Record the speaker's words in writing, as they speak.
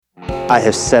I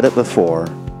have said it before,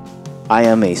 I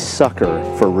am a sucker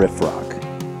for riff rock.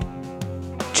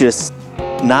 Just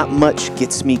not much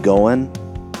gets me going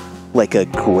like a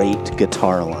great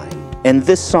guitar line. And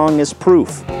this song is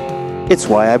proof. It's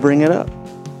why I bring it up.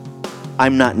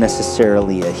 I'm not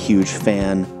necessarily a huge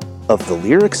fan of the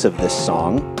lyrics of this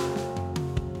song.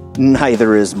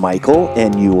 Neither is Michael,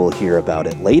 and you will hear about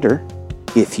it later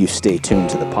if you stay tuned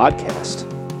to the podcast.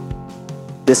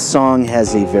 This song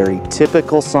has a very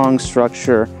typical song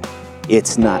structure.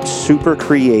 It's not super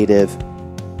creative,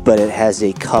 but it has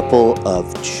a couple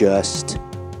of just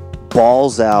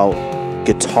balls out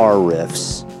guitar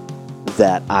riffs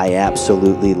that I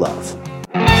absolutely love.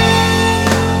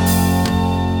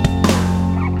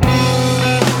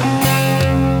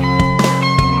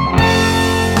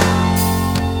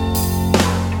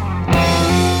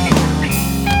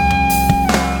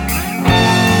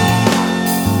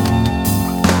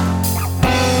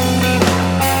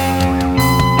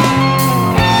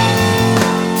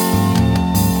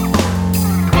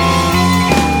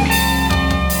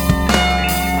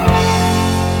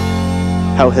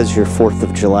 How has your 4th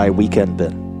of July weekend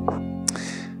been?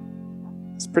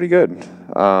 It's pretty good.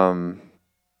 I've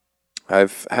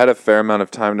had a fair amount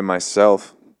of time to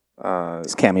myself.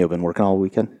 Has Cameo been working all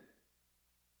weekend?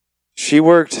 She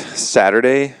worked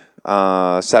Saturday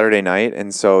night,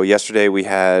 and so yesterday we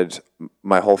had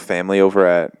my whole family over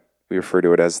at, we refer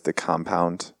to it as the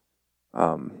compound.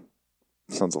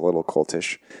 Sounds a little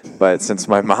cultish, but since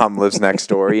my mom lives next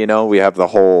door, we have the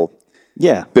whole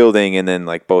building and then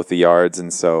like both the yards,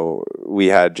 and so we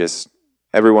had just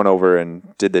everyone over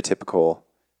and did the typical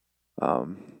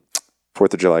 4th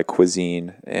of July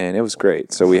cuisine, and it was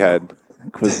great. So we had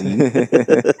cuisine.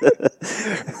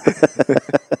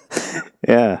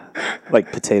 Yeah,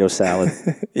 like potato salad.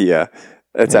 Yeah,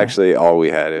 that's actually all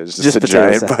we had. It was just a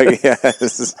giant bucket.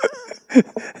 Yes.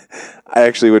 I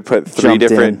actually would put 3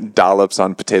 different dollops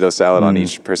on potato salad on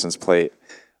each person's plate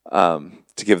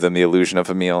to give them the illusion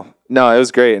of a meal. No, it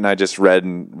was great, and I just read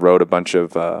and wrote a bunch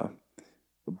of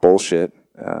bullshit.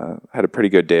 Had a pretty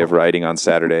good day of writing on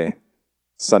Saturday.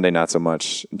 Sunday, not so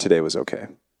much. And today was okay.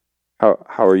 How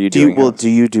are you doing? Do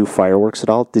you do fireworks at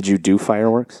all? Did you do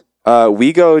fireworks?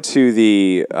 We go to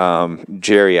the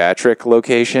geriatric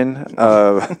location.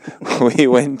 We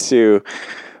went to,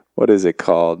 what is it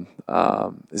called?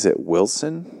 Is it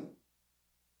Wilson?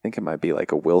 I think it might be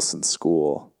like a Wilson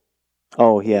school.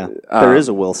 Oh, yeah. There is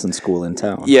a Wilson school in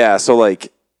town. Yeah, so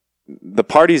like the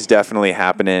party's definitely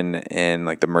happening in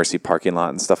like the Mercy parking lot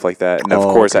and stuff like that. And of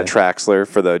course at Traxler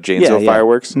for the Janesville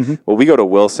fireworks. Mm-hmm. Well, we go to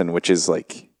Wilson, which is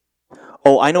like...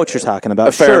 Oh, I know what you're talking about.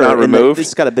 A fair amount removed.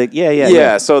 It's got a big...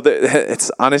 Yeah, so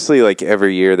it's honestly like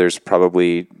every year there's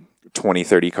probably 20,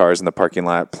 30 cars in the parking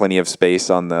lot, plenty of space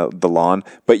on the lawn,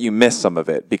 but you miss some of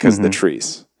it because of the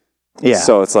trees. Yeah.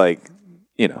 So it's like,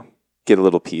 get a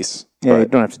little piece. Yeah, you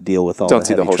don't have to deal with all don't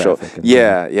see the whole show.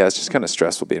 Yeah, it's just kind of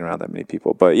stressful being around that many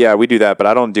people. But yeah, we do that, but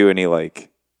I don't do any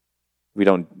we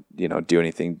don't, do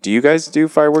anything. Do you guys do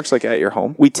fireworks like at your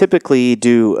home? We typically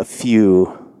do a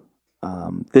few.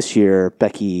 This year,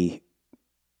 Becky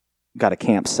got a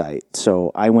campsite,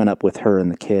 so I went up with her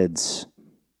and the kids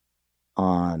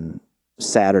on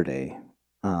Saturday.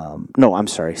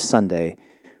 Sunday.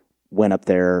 Went up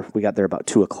there. We got there about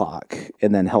 2:00,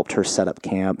 and then helped her set up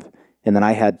camp. And then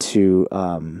I had to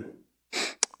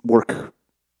work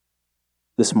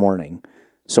this morning,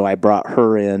 so I brought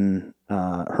her and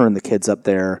the kids up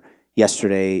there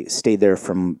yesterday. Stayed there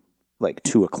from like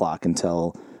 2:00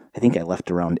 until I think I left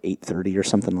around 8:30 or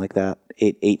something like that.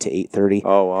 8 to 8:30.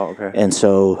 Oh wow, okay. And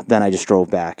so then I just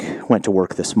drove back, went to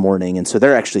work this morning, and so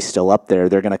they're actually still up there.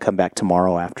 They're going to come back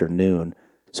tomorrow afternoon.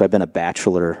 So I've been a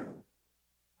bachelor.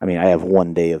 I mean, I have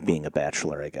one day of being a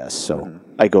bachelor, I guess. So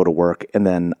I go to work, and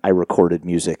then I recorded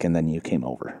music, and then you came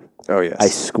over. Oh, yes. I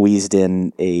squeezed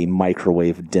in a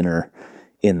microwave dinner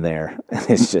in there.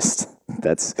 It's just,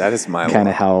 that is my kind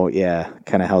of how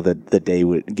the day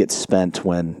would get spent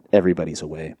when everybody's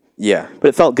away. Yeah. But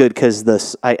it felt good because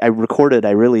I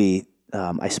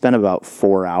spent about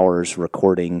 4 hours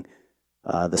recording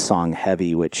the song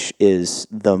Heavy, which is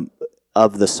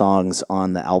of the songs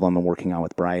on the album I'm working on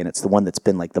with Brian, it's the one that's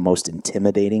been like the most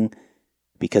intimidating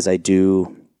because I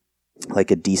do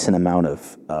like a decent amount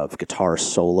of guitar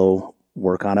solo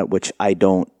work on it, which I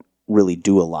don't really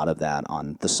do a lot of that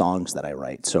on the songs that I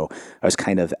write. So I was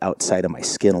kind of outside of my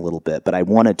skin a little bit, but I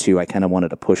kind of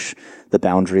wanted to push the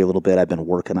boundary a little bit. I've been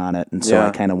working on it. And so I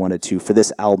kind of wanted to, for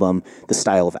this album, the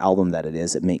style of album that it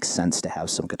is, it makes sense to have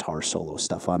some guitar solo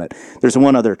stuff on it. There's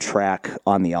one other track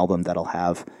on the album that'll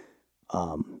have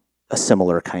a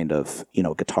similar kind of,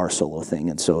 guitar solo thing.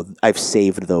 And so I've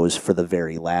saved those for the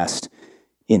very last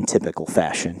in typical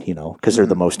fashion, because they're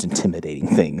the most intimidating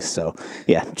things. So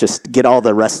yeah, just get all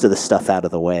the rest of the stuff out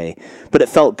of the way. But it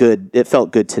felt good. It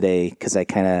felt good today because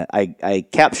I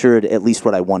captured at least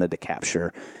what I wanted to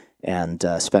capture, and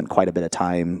spent quite a bit of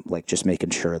time like just making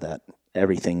sure that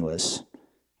everything was,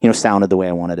 sounded the way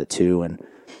I wanted it to. And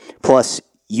plus,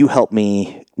 you helped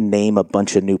me name a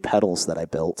bunch of new pedals that I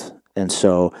built, and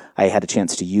so I had a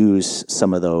chance to use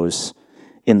some of those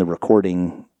in the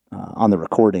recording, on the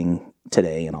recording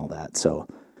today and all that. So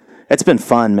it's been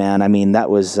fun, man. I mean, that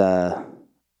was over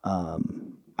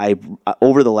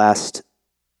the last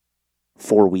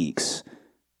 4 weeks,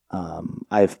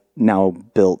 I've now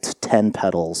built 10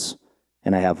 pedals,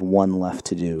 and I have one left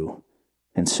to do.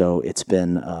 And so it's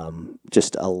been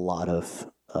just a lot of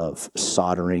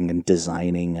soldering and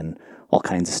designing and all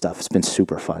kinds of stuff. It's been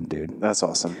super fun, dude. That's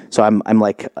awesome. So I'm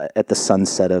like at the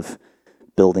sunset of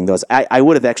building those. I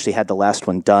would have actually had the last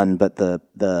one done, but the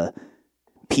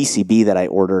PCB that I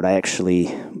ordered,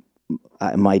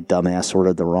 my dumbass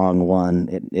ordered the wrong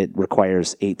one. It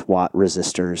requires 8-watt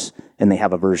resistors, and they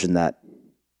have a version that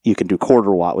you can do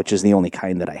 1/4 watt, which is the only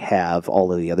kind that I have.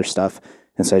 All of the other stuff,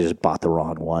 and so I just bought the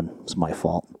wrong one. It's my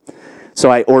fault. So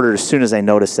I ordered, as soon as I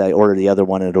noticed that, I ordered the other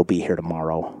one, and it'll be here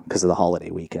tomorrow because of the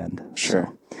holiday weekend.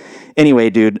 Sure. So, anyway,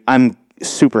 dude, I'm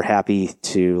super happy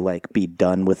to be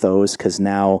done with those, because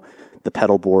now the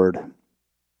pedal board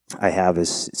I have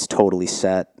it's totally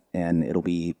set, and it'll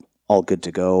be all good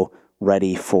to go,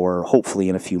 ready for hopefully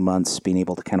in a few months being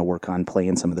able to kind of work on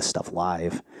playing some of this stuff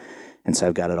live. And so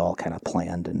I've got it all kind of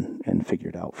planned and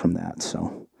figured out from that.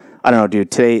 So I don't know,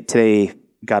 dude. Today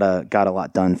got a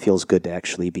lot done. Feels good to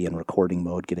actually be in recording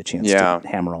mode, get a chance to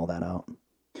hammer all that out.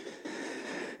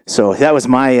 So that was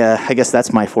my, I guess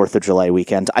that's my 4th of July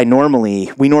weekend. We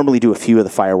normally do a few of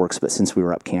the fireworks, but since we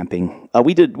were up camping,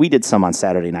 we did some on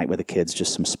Saturday night with the kids,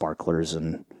 just some sparklers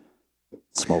and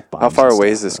smoke bombs. How far away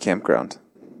is this campground?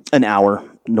 An hour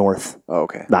north. Oh,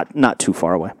 okay. Not too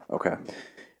far away. Okay.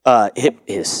 It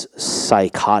is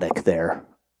psychotic there.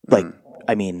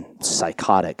 I mean,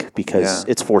 psychotic, because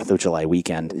it's 4th of July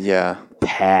weekend. Yeah.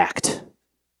 Packed.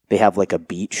 They have a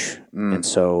beach, and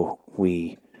so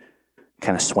we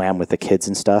kind of swam with the kids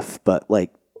and stuff, but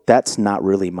that's not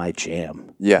really my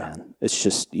jam. Yeah. Man. It's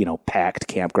just, packed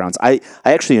campgrounds. I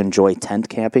actually enjoy tent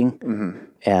camping,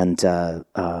 and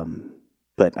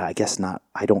but I guess not.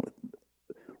 I don't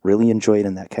really enjoy it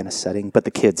in that kind of setting, but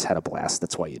the kids had a blast.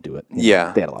 That's why you do it. They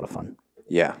had a lot of fun.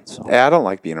 Yeah. So. I don't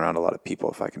like being around a lot of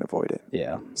people if I can avoid it.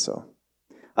 Yeah. So,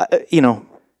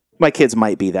 my kids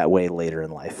might be that way later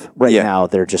in life. Right now,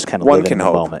 they're just kind of living in the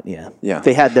moment. Yeah. Yeah.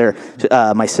 They had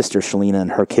my sister Shalina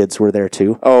and her kids were there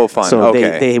too. Oh, fun. So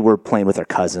they were playing with their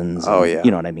cousins. Oh, yeah.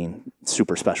 You know what I mean?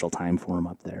 Super special time for them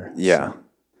up there. Yeah. So,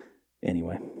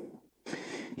 anyway.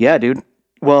 Yeah, dude.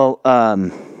 Well,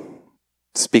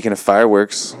 speaking of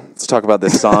fireworks, let's talk about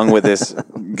this song with this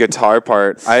guitar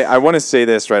part. I want to say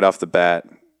this right off the bat,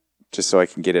 just so I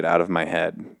can get it out of my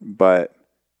head. But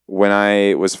when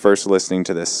I was first listening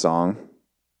to this song,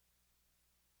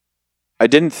 I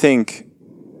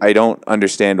don't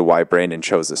understand why Brandon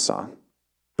chose this song.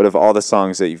 But of all the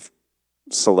songs that you've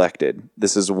selected,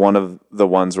 this is one of the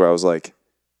ones where I was like,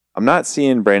 I'm not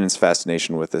seeing Brandon's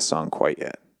fascination with this song quite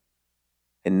yet.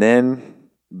 And then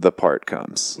the part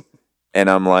comes. And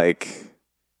I'm like,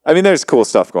 I mean, there's cool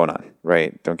stuff going on,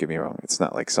 right? Don't get me wrong. It's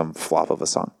not like some flop of a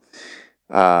song.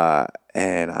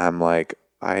 And I'm like,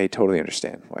 I totally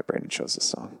understand why Brandon chose this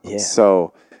song. Yeah.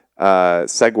 So,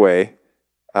 segue,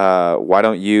 why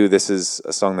don't you, this is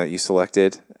a song that you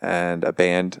selected and a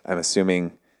band I'm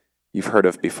assuming you've heard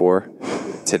of before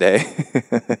today,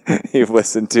 you've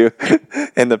listened to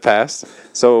in the past.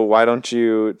 So why don't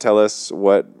you tell us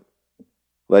what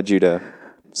led you to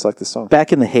select this song?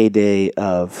 Back in my heyday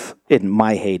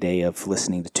of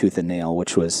listening to Tooth and Nail,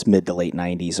 which was mid to late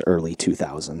 90s, early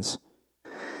 2000s,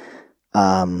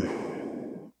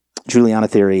 Juliana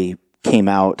Theory came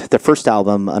out. Their first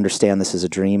album, Understand This Is a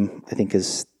Dream, I think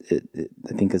is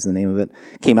the name of it,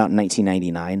 came out in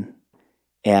 1999.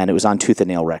 And it was on Tooth and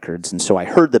Nail Records. And so I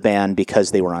heard the band because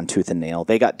they were on Tooth and Nail.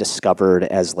 They got discovered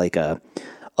as one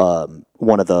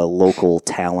of the local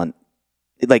talent,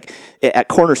 at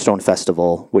Cornerstone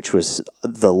Festival, which was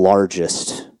the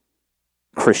largest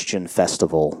Christian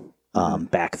festival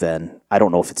back then. I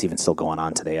don't know if it's even still going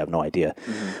on today. I have no idea.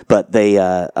 Mm-hmm. But they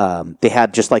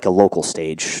had just a local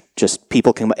stage. Just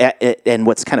people can. And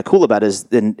what's kind of cool about it is,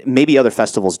 and maybe other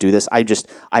festivals do this.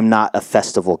 I'm not a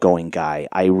festival going guy.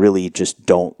 I really just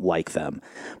don't like them.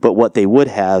 But what they would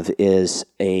have is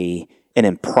an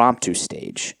impromptu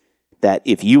stage that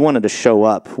if you wanted to show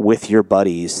up with your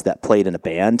buddies that played in a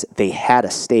band, they had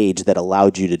a stage that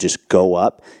allowed you to just go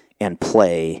up and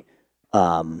play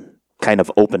kind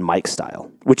of open mic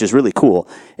style, which is really cool.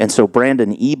 And so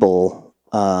Brandon Ebel,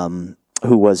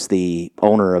 who was the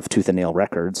owner of Tooth and Nail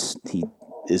Records, he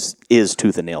is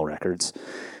Tooth and Nail Records,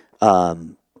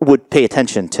 would pay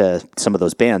attention to some of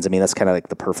those bands. I mean, that's kind of like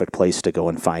the perfect place to go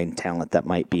and find talent that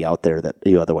might be out there that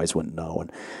you otherwise wouldn't know.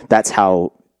 And that's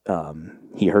how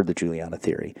he heard the Juliana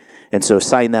Theory. And so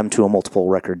signed them to a multiple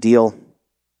record deal.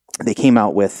 They came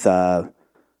out with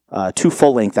 2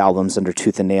 full-length albums under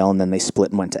Tooth and Nail, and then they split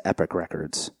and went to Epic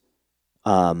Records.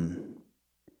 I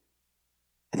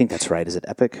think that's right. Is it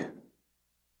Epic?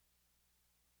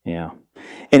 Yeah.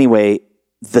 Anyway,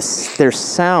 their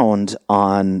sound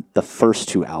on the first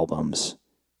 2 albums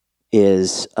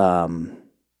is kind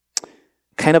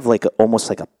of like almost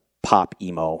like a pop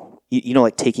emo. You know,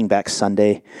 like Taking Back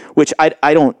Sunday, which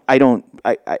I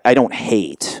don't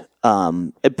hate.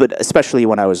 But especially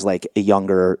when I was like a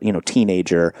younger,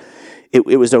 teenager,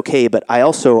 it was okay. But I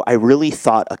really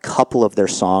thought a couple of their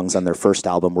songs on their first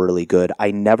album were really good.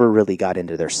 I never really got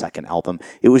into their second album.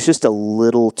 It was just a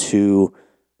little too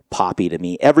poppy to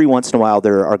me. Every once in a while,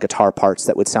 there are guitar parts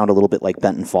that would sound a little bit like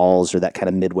Benton Falls or that kind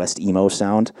of Midwest emo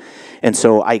sound. And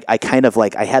so I kind of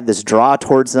like, I had this draw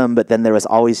towards them, but then there was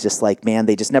always just like, man,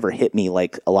 they just never hit me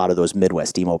like a lot of those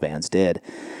Midwest emo bands did.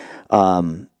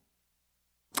 And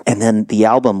then the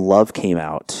album Love came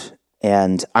out,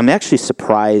 and I'm actually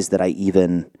surprised that I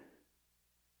even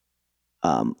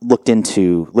looked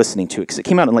into listening to it, because it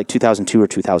came out in like 2002 or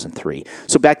 2003.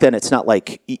 So back then, it's not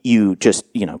like you just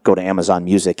go to Amazon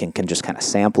Music and can just kind of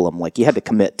sample them. Like, you had to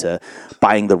commit to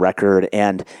buying the record.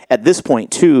 And at this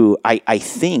point too, I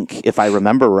think, if I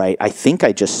remember right, I think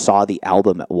I just saw the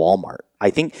album at Walmart.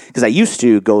 I think because I used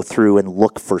to go through and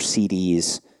look for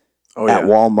CDs. At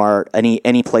Walmart,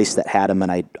 any place that had them,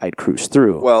 and I'd cruise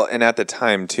through. Well, and at the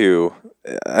time too,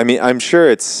 I mean, I'm sure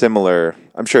it's similar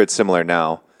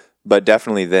now, but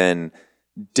definitely then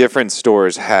different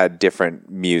stores had different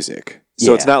music.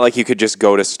 So it's not like you could just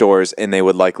go to stores and they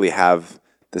would likely have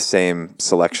the same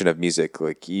selection of music.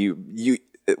 Like you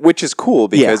which is cool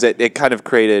because it kind of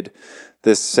created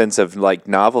this sense of like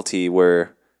novelty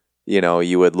where,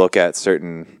 you would look at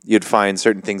you'd find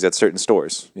certain things at certain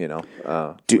stores,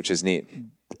 which is neat.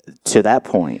 To that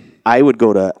point, I would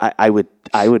go to I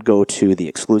would go to the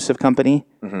exclusive company,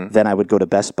 then I would go to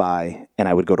Best Buy, and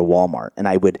I would go to Walmart, and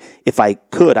I would, if I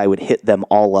could, I would hit them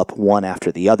all up one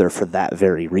after the other for that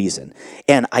very reason.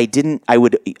 And I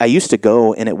used to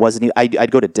go, and it wasn't,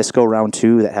 I'd go to Disco Round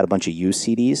 2 that had a bunch of used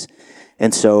CDs.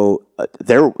 And so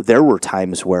there were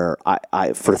times where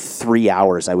I for 3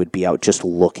 hours I would be out just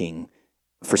looking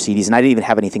for CDs, and I didn't even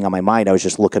have anything on my mind. I was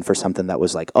just looking for something that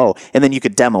was like, and then you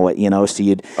could demo it, so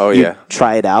you'd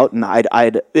try it out, and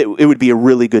it would be a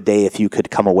really good day if you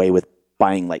could come away with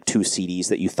buying like 2 CDs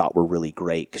that you thought were really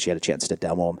great because you had a chance to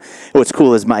demo them. What's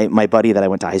cool is my buddy that I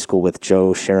went to high school with,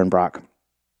 Joe Sharonbrock,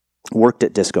 worked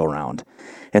at Disco Round.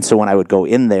 And so when I would go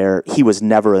in there, he was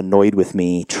never annoyed with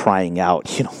me trying out,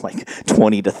 like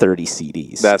 20 to 30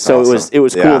 CDs. That's so awesome. It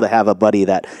was cool to have a buddy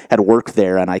that had worked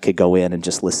there, and I could go in and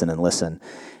just listen.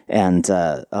 And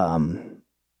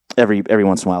every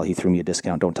once in a while, he threw me a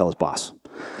discount. Don't tell his boss.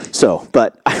 So,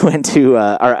 but I went to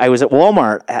I was at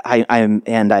Walmart.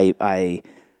 I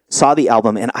saw the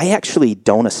album, and I actually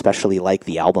don't especially like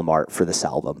the album art for this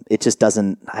album. It just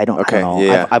doesn't. I don't know.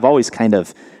 Yeah. I've always kind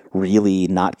of really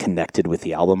not connected with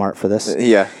the album art for this.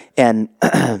 Yeah. And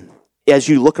as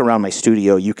you look around my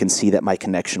studio, you can see that my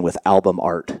connection with album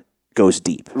art goes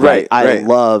deep. Right.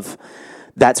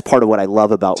 That's part of what I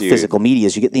love about physical media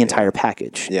is you get the entire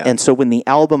package. Yeah. And so when the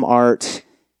album art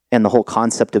and the whole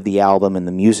concept of the album and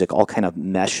the music all kind of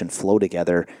mesh and flow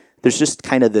together, there's just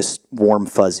kind of this warm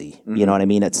fuzzy, you know what I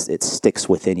mean? It sticks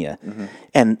within you.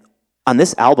 And on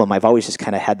this album, I've always just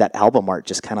kind of had that album art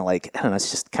just kind of like, I don't know,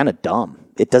 it's just kind of dumb.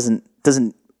 It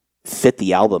doesn't fit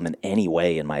the album in any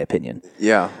way, in my opinion.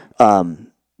 Yeah.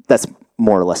 That's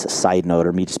more or less a side note,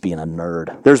 or me just being a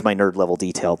nerd. There's my nerd level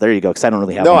detail. There you go, because I don't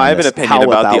really have. No, I have an opinion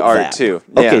about the art too.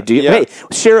 Okay, yeah. do you? Yeah. Hey,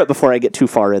 share it before I get too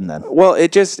far in. Then. Well,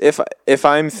 it just if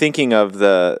I'm thinking of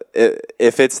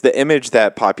if it's the image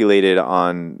that populated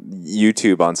on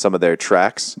YouTube on some of their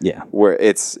tracks, where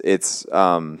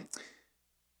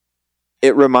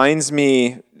it reminds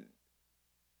me.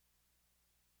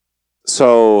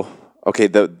 So okay,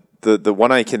 the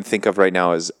one I can think of right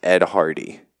now is Ed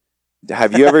Hardy.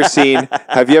 Have you ever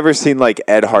seen like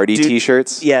Ed Hardy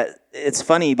t-shirts? Yeah. it's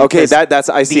funny because okay, that's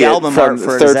I see the it album from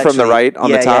third from the right on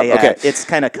the top. Yeah. Okay, It's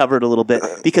kind of covered a little bit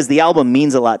because the album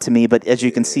means a lot to me, but as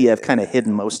you can see, I've kind of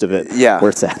hidden most of it. Yeah,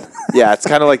 where it's at. Yeah, it's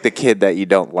kind of like the kid that you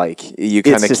don't like. You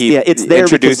kind of keep it's there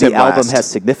because the album last. has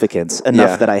significance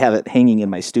enough that I have it hanging in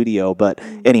my studio. But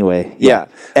anyway,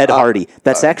 Ed Hardy.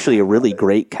 That's actually a really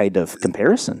great kind of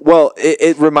comparison. Well,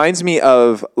 it reminds me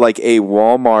of like a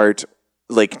Walmart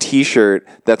like T-shirt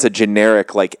that's a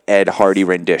generic like Ed Hardy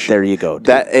rendition. There you go. Dude.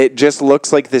 That it just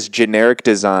looks like this generic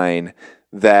design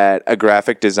that a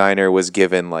graphic designer was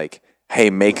given like, hey,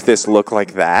 make this look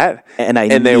like that. And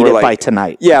they were like, by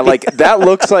tonight. Yeah, like that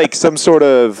looks like some sort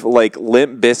of like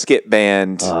Limp Bizkit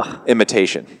band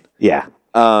imitation. Yeah.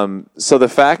 So the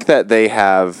fact that they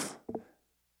have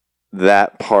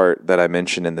that part that I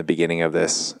mentioned in the beginning of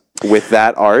this with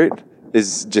that art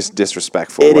is just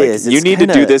disrespectful. It is. You need to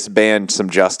do this band some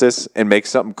justice and make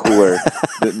something cooler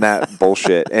than that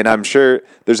bullshit. And I'm sure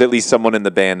there's at least someone in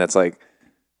the band that's like,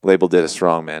 label did us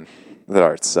wrong, man. That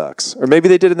art sucks. Or maybe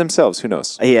they did it themselves. Who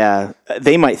knows? Yeah.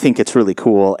 They might think it's really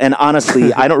cool. And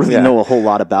honestly, I don't really know a whole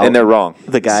lot about and they're wrong.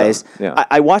 The guys. So, yeah.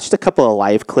 I watched a couple of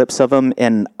live clips of them,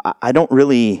 and I don't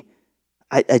really...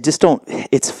 I just don't...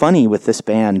 It's funny with this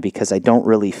band because I don't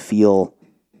really feel...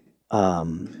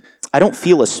 I don't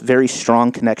feel a very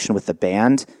strong connection with the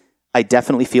band. I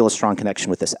definitely feel a strong connection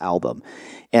with this album.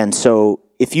 And so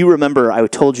if you remember, I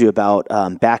told you about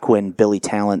back when Billy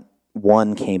Talent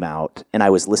 1 came out, and I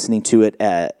was listening to it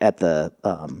at the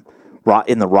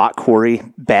in the rock quarry,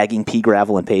 bagging pea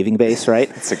gravel and paving base, right?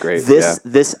 It's a great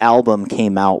This album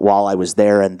came out while I was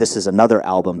there, and this is another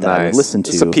album that I would listen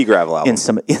to. It's a pea gravel album in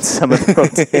some of the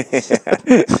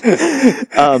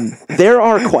rotation. There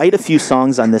are quite a few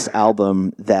songs on this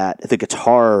album that the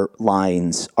guitar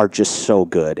lines are just so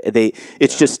good.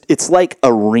 It's like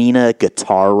arena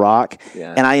guitar rock,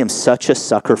 and I am such a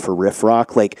sucker for riff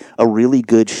rock, like a really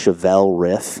good Chevelle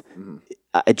riff.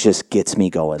 It just gets me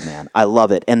going, man. I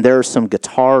love it. And there are some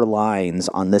guitar lines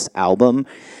on this album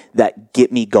that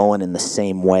get me going in the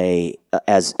same way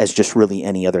as just really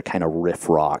any other kind of riff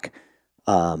rock.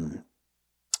 And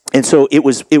so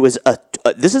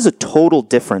this is a total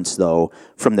difference though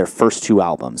from their first two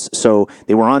albums. So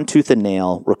they were on Tooth and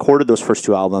Nail, recorded those first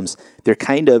two albums. They're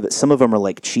some of them are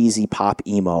like cheesy pop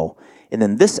emo. And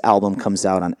then this album comes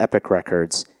out on Epic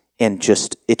Records. And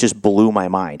it just blew my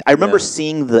mind. I remember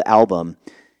seeing the album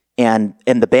and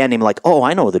the band name, like, oh,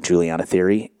 I know the Juliana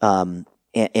Theory.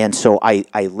 And so I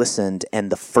listened,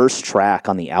 and the first track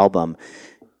on the album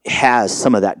has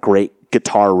some of that great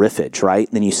guitar riffage, right?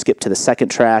 And then you skip to the second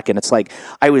track, and it's like,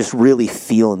 I was really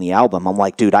feeling the album. I'm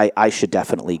like, dude, I should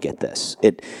definitely get this.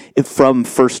 It from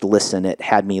first listen, it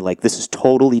had me like, this is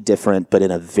totally different, but in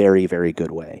a very, very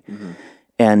good way. Mm-hmm.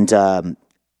 And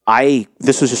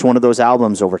this was just one of those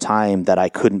albums over time that I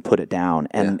couldn't put it down.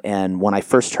 And when I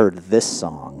first heard this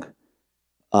song,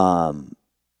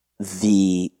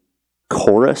 the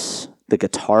chorus, the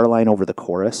guitar line over the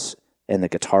chorus, and the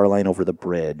guitar line over the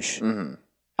bridge,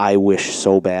 I wish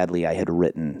so badly I had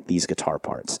written these guitar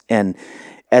parts. And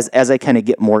as I kind of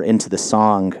get more into the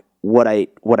song, what I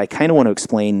kind of want to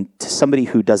explain to somebody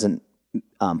who doesn't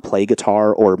play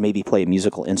guitar or maybe play a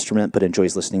musical instrument but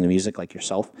enjoys listening to music like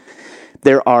yourself,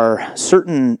 there are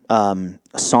certain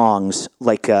songs,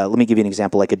 like, let me give you an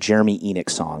example, like a Jeremy Enoch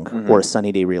song or a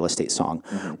Sunny Day Real Estate song,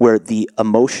 where the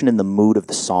emotion and the mood of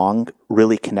the song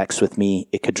really connects with me.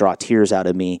 It could draw tears out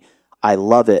of me. I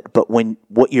love it. But when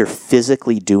what you're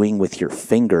physically doing with your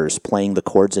fingers, playing the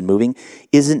chords and moving,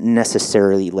 isn't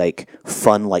necessarily like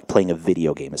fun, like playing a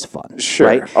video game is fun. Sure.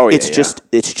 Right? Oh, yeah, it's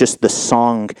just the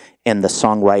song and the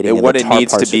songwriting and what the it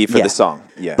needs to be for the song.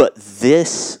 Yeah. But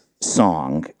this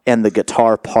song and the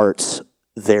guitar parts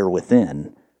there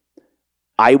within,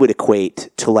 I would equate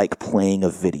to like playing a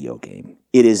video game.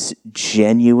 It is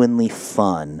genuinely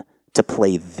fun to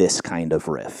play this kind of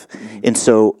riff. And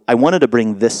so I wanted to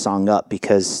bring this song up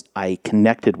because I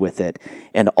connected with it,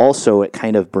 and also it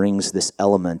kind of brings this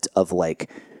element of like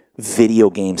video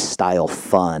game style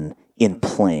fun in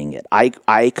playing it.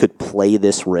 I could play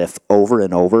this riff over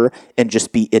and over and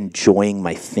just be enjoying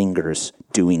my fingers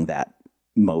doing that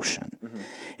motion.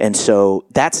 And so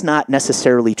that's not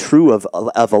necessarily true of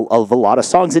a lot of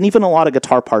songs, and even a lot of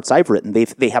guitar parts I've written.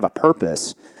 They have a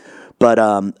purpose. But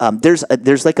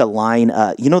there's like a line,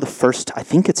 the first, I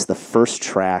think it's the first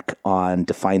track on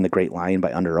Define the Great Lion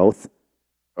by Under Oath.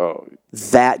 Oh.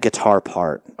 That guitar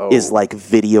part is like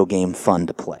video game fun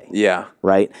to play. Yeah.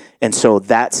 Right? And so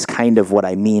that's kind of what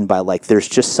I mean by like, there's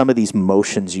just some of these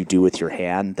motions you do with your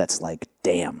hand that's like,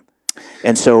 damn.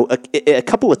 And so a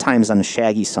couple of times on the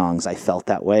Shaggy songs, I felt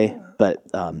that way. But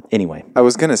anyway. I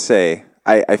was going to say,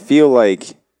 I feel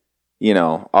like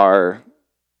our,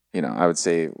 I would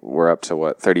say we're up to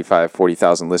what, 35,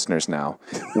 40,000 listeners now.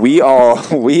 We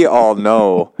all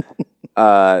know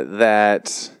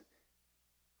that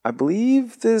I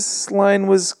believe this line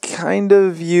was kind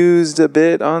of used a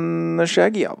bit on the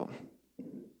Shaggy album.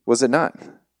 Was it not?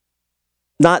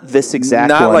 Not this exact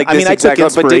not one. Like this I took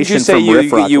inspiration but did you say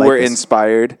you were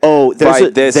inspired? Oh,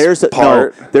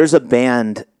 there's a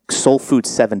band, Soul Food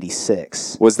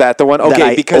 76. Was that the one?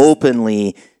 Okay, because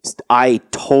I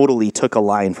totally took a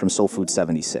line from Soul Food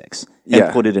 76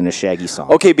 and put it in a Shaggy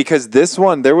song. Okay, because this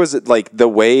one, there was like the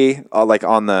way, like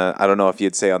on the, I don't know if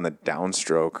you'd say on the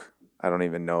downstroke. I don't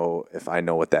even know if I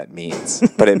know what that means,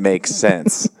 but it makes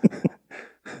sense.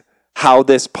 How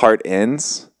this part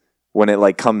ends. When it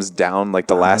like comes down, like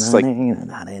the last like, bow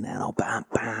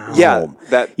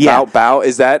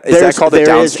is that called a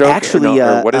downstroke? Actually,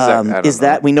 or what is that? Is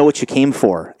that We Know What You Came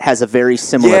For has a very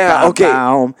similar. That's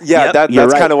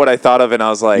kind of what I thought of, and I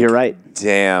was like, you're right.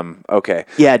 Damn. Okay.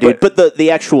 Yeah, dude. But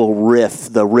the actual riff.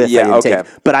 Yeah. I didn't take.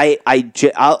 But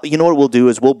I'll, you know what we'll do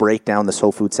is we'll break down the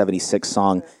Soul Food 76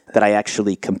 song that I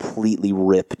actually completely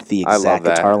ripped the exact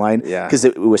guitar line because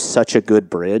it was such a good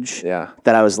bridge that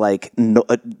I was like,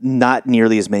 not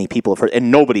nearly as many people have heard,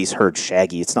 and nobody's heard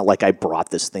Shaggy. It's not like I brought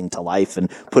this thing to life and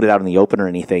put it out in the open or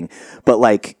anything, but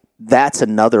like that's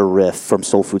another riff from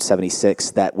Soul Food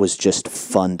 76 that was just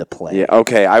fun to play. Yeah,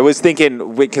 okay. I was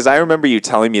thinking, because I remember you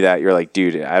telling me that, you're like,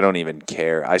 dude, I don't even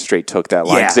care. I straight took that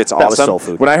line because it's awesome. Was Soul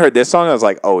Food. When I heard this song, I was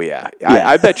like, oh yeah.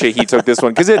 I bet you he took this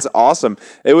one because it's awesome.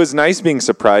 It was nice being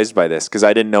surprised by this because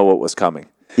I didn't know what was coming.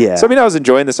 Yeah. So, I mean, I was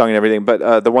enjoying the song and everything,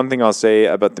 but the one thing I'll say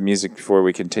about the music before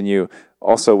we continue,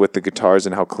 also with the guitars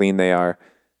and how clean they are,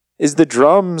 is the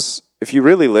drums, if you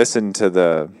really listen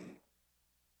to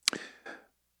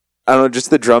I don't know, just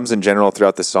the drums in general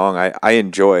throughout the song, I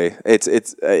enjoy.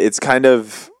 It's kind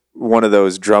of one of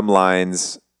those drum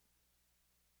lines,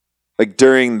 like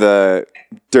during the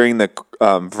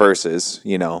verses,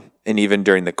 and even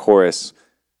during the chorus.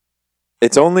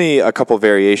 It's only a couple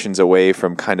variations away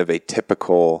from kind of a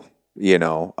typical,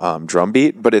 drum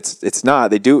beat, but it's not.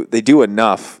 They do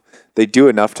enough. They do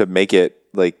enough to make it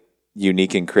like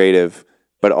unique and creative.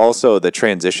 But also the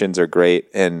transitions are great,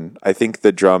 and I think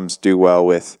the drums do well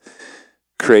with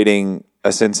creating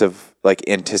a sense of like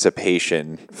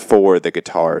anticipation for the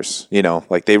guitars.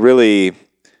 Like they really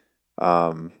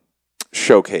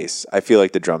showcase. I feel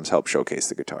like the drums help showcase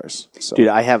the guitars. So. Dude,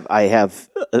 I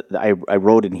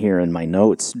wrote in here in my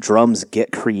notes, drums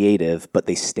get creative, but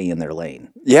they stay in their lane.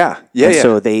 Yeah.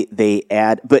 So they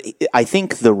add, but I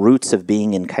think the roots of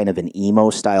being in kind of an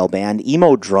emo style band,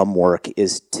 emo drum work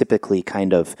is typically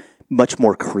kind of much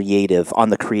more creative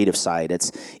on the creative side.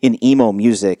 It's in emo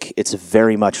music, it's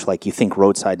very much like you think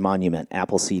Roadside Monument,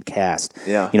 Appleseed Cast,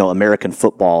 American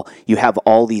Football. You have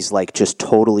all these like just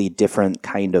totally different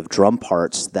kind of drum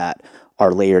parts that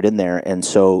are layered in there. And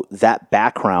so that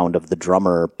background of the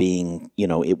drummer being,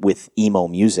 with emo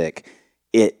music,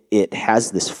 it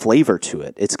has this flavor to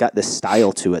it. It's got this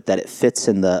style to it that it fits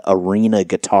in the arena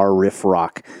guitar riff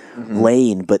rock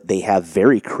lane, but they have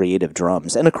very creative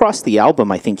drums. And across the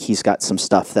album, I think he's got some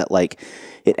stuff that like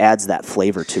it adds that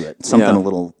flavor to it, something a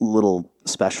little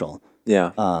special.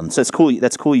 Yeah. So it's cool.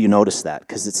 That's cool. You notice that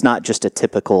because it's not just a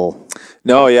typical.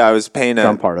 No, yeah, I was paying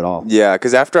drum part at all. Yeah,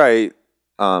 because after I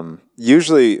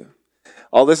usually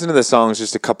I'll listen to the songs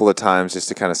just a couple of times just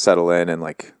to kind of settle in and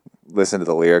like listen to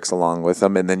the lyrics along with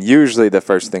them, and then usually the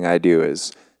first thing I do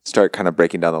is start kind of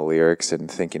breaking down the lyrics and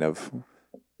thinking of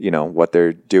what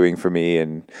they're doing for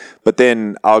me, but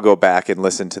then I'll go back and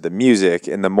listen to the music,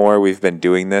 and the more we've been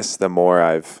doing this, the more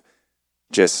I've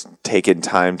just taken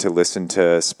time to listen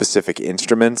to specific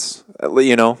instruments,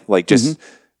 like just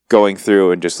going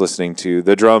through and just listening to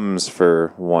the drums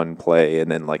for one play and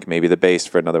then like maybe the bass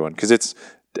for another one, because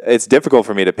it's difficult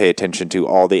for me to pay attention to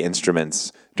all the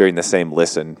instruments during the same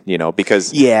listen,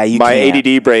 because my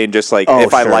ADD brain just like,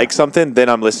 if I like something, then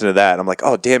I'm listening to that. And I'm like,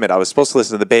 oh, damn it, I was supposed to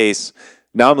listen to the bass.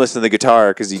 Now I'm listening to the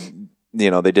guitar because,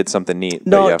 they did something neat.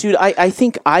 No, dude, I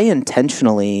think I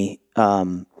intentionally,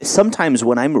 sometimes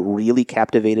when I'm really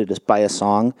captivated by a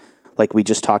song, like we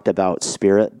just talked about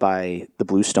Spirit by the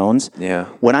Blue Stones. Yeah.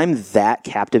 When I'm that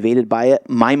captivated by it,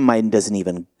 my mind doesn't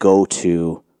even go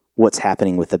to what's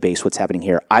happening with the bass, what's happening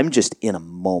here. I'm just in a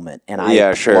moment, and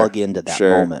I plug into that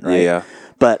moment, right? Yeah.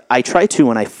 But I try to,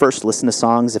 when I first listen to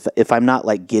songs, if I'm not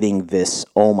like getting this,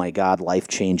 oh my God,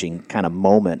 life-changing kind of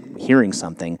moment, hearing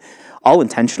something, I'll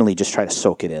intentionally just try to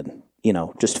soak it in,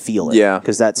 just feel it. Yeah.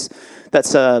 Because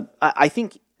I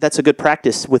think that's a good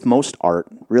practice with most art,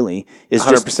 really, is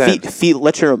 100%. just feel,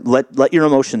 let your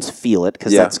emotions feel it,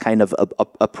 because that's kind of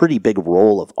a pretty big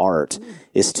role of art,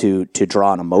 is to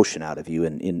draw an emotion out of you.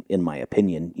 In my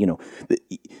opinion,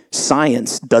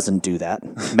 science doesn't do that,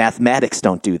 mathematics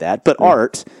don't do that, but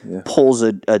art pulls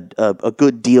a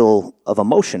good deal of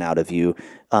emotion out of you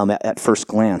at first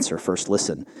glance or first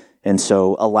listen. And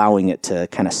so allowing it to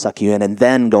kind of suck you in, and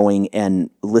then going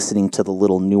and listening to the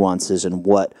little nuances and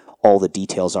what all the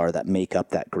details are that make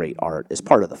up that great art is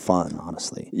part of the fun,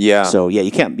 honestly. Yeah. So you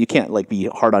can't like be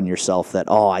hard on yourself that,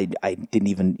 I didn't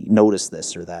even notice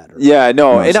this or that.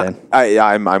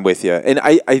 I'm with you. And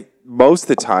I most of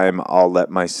the time I'll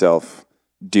let myself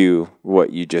do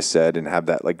what you just said and have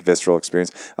that like visceral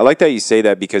experience. I like that you say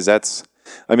that, because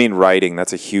writing,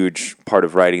 that's a huge part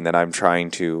of writing that I'm trying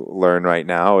to learn right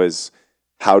now, is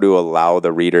how to allow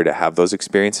the reader to have those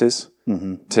experiences,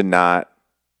 to not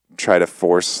try to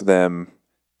force them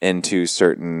into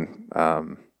certain,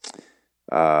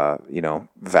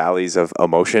 valleys of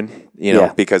emotion,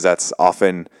 because that's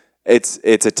often, it's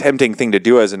a tempting thing to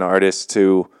do as an artist,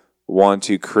 to want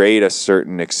to create a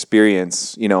certain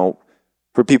experience,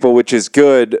 for people, which is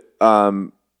good.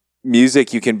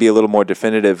 Music, you can be a little more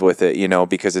definitive with it,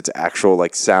 because it's actual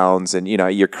like sounds and,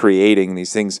 you're creating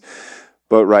these things.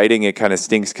 But writing, it kind of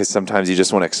stinks, because sometimes you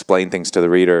just want to explain things to the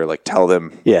reader, like tell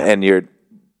them, and you're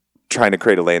trying to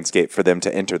create a landscape for them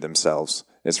to enter themselves.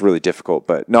 It's really difficult.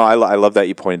 But no, I love that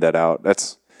you pointed that out.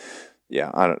 That's,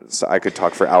 I could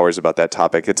talk for hours about that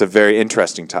topic. It's a very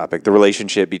interesting topic, the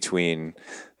relationship between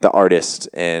the artist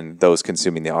and those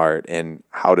consuming the art, and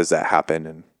how does that happen,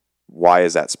 and why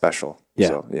is that special? Yeah.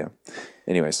 So,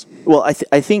 anyways. Well,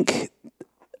 I think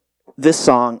this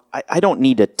song, I don't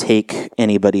need to take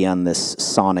anybody on this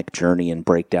sonic journey and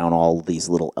break down all these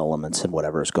little elements and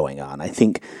whatever is going on. I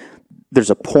think there's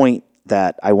a point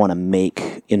that I want to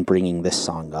make in bringing this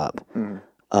song up.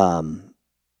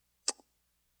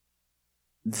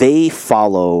 They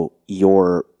follow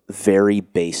your very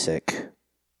basic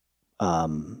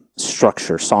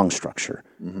structure, song structure.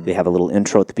 They have a little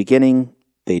intro at the beginning.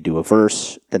 They do a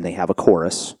verse, then they have a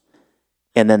chorus.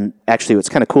 And then actually what's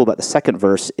kind of cool about the second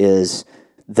verse is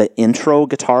the intro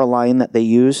guitar line that they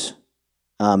use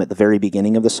at the very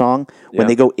beginning of the song. When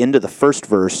they go into the first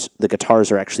verse, the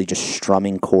guitars are actually just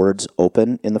strumming chords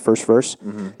open in the first verse.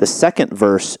 The second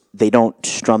verse, they don't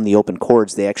strum the open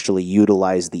chords. They actually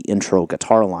utilize the intro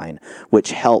guitar line,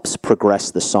 which helps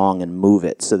progress the song and move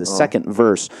it. So the second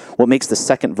verse, what makes the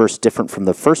second verse different from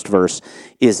the first verse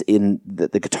is in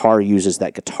the guitar uses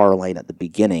that guitar line at the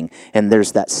beginning. And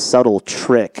there's that subtle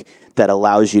trick that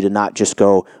allows you to not just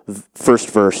go first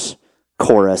verse,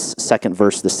 chorus, second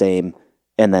verse the same,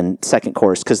 and then second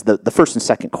chorus, because the first and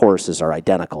second choruses are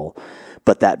identical,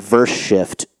 but that verse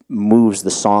shift moves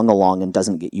the song along and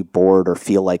doesn't get you bored or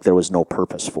feel like there was no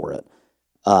purpose for it.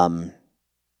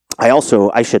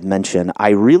 I should mention, I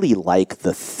really like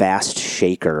the fast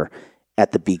shaker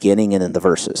at the beginning and in the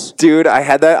verses. Dude, I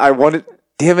had that. I wanted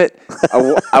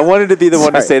to be the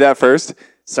one to say that first.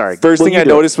 Sorry. First thing I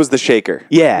noticed was the shaker.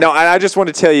 Yeah. No, I just want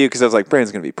to tell you, because I was like,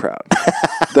 Brandon's going to be proud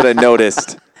that I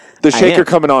noticed the shaker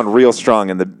coming on real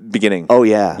strong in the beginning. Oh,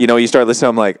 yeah. You start listening,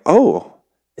 I'm like,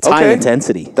 it's high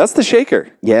intensity. That's the shaker.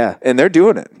 Yeah. And they're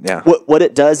doing it. Yeah. What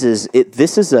it does is,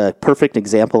 this is a perfect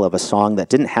example of a song that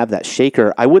didn't have that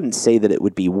shaker. I wouldn't say that it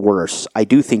would be worse. I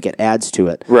do think it adds to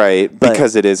it. Right.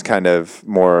 Because it is kind of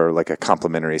more like a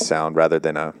complementary sound rather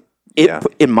than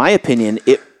in my opinion,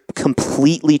 it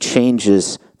completely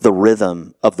changes the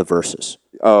rhythm of the verses.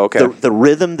 Oh, okay. The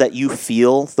rhythm that you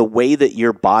feel, the way that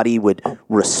your body would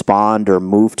respond or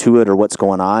move to it or what's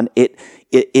going on,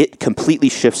 it completely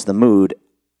shifts the mood.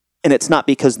 And it's not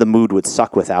because the mood would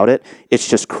suck without it. It's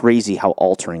just crazy how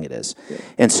altering it is. Yeah.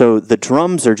 And so the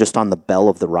drums are just on the bell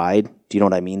of the ride. Do you know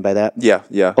what I mean by that? Yeah,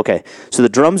 yeah. Okay. So the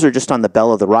drums are just on the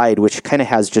bell of the ride, which kind of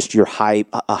has just your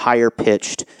a higher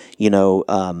pitched,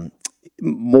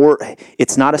 more,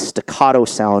 it's not a staccato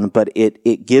sound, but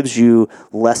it gives you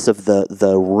less of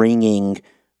the ringing,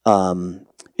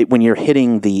 when you're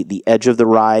hitting the edge of the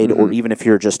ride, or even if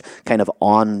you're just kind of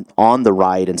on the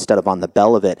ride instead of on the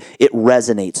bell of it, it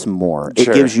resonates more.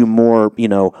 Sure. It gives you more,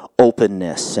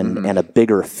 openness and a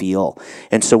bigger feel.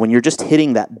 And so when you're just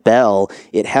hitting that bell,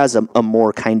 it has a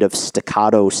more kind of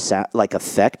staccato like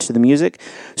effect to the music.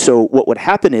 So what would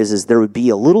happen is there would be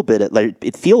a little bit,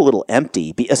 it'd feel a little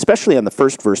empty, especially on the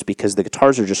first verse, because the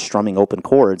guitars are just strumming open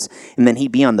chords, and then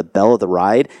he'd be on the bell of the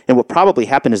ride. And what probably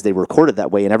happened is they recorded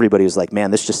that way, and everybody was like, man,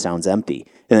 this just sounds empty.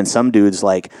 And then some dude's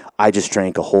like, I just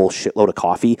drank a whole shitload of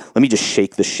coffee. Let me just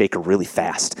shake this shaker really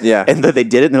fast. Yeah. And then they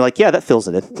did it, and they're like, yeah, that fills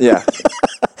it in. Yeah.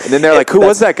 And then they're like, who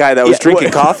was that guy that was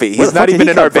drinking coffee? He's not even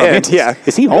in our band. Yeah.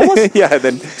 Is he homeless? Yeah.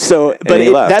 Then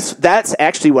that's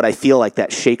actually what I feel like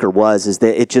that Shaker was, is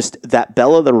that it just, that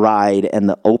Bell of the Ride and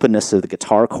the openness of the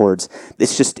guitar chords,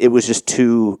 it was just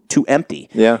too empty.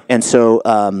 Yeah. And so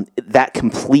that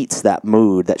completes that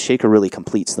mood. That Shaker really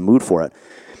completes the mood for it.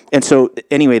 And so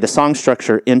anyway, the song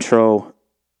structure, intro,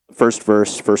 first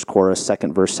verse, first chorus,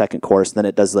 second verse, second chorus, then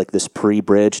it does like this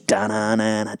pre-bridge, down,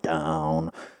 and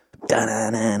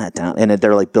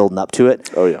they're like building up to it.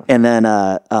 Oh yeah. And then,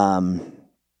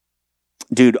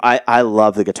 dude, I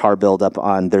love the guitar build up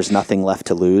on "There's Nothing Left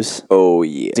to Lose." Oh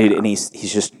yeah, dude, and he's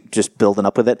just building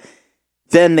up with it.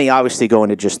 Then they obviously go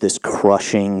into just this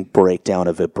crushing breakdown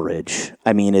of a bridge.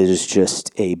 I mean, it is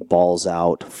just a balls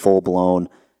out, full blown,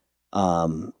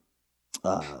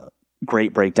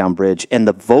 great breakdown bridge. And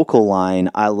the vocal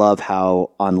line, I love how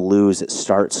on Lose it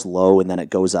starts low and then it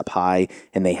goes up high,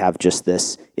 and they have just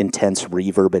this intense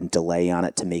reverb and delay on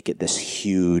it to make it this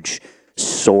huge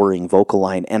soaring vocal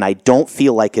line. And I don't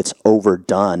feel like it's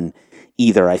overdone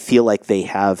either. I feel like they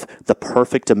have the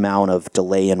perfect amount of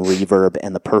delay and reverb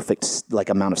and the perfect like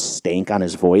amount of stank on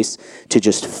his voice to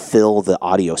just fill the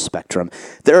audio spectrum.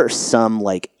 There are some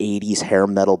like 80s hair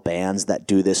metal bands that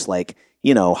do this like,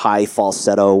 you know, high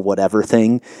falsetto, whatever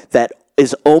thing that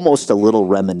is almost a little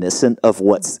reminiscent of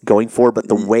what's going for, but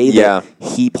the way that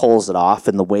he pulls it off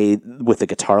and the way with the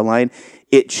guitar line,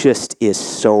 it just is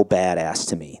so badass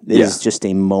to me. It is just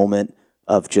a moment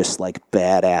of just like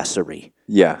badassery.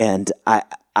 Yeah. And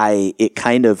I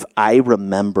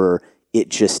remember it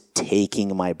just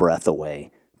taking my breath away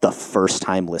the first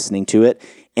time listening to it.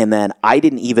 And then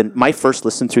my first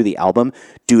listen through the album,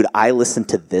 dude, I listened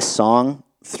to this song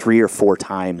 3 or 4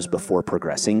 times before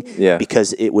progressing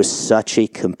because it was such a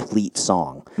complete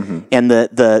song. Mm-hmm.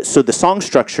 And so the song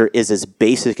structure is as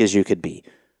basic as you could be.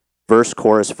 Verse,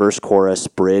 chorus,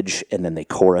 bridge, and then they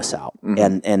chorus out.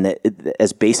 Mm-hmm. And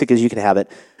as basic as you could have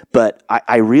it. But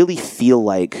I really feel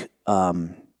like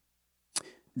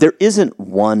there isn't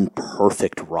one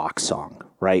perfect rock song,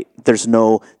 right? There's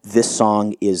no, this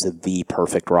song is the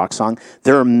perfect rock song.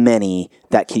 There are many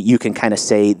that you can kind of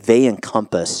say they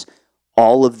encompass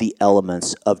all of the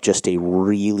elements of just a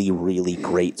really, really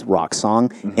great rock song,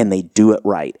 and they do it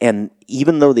right. And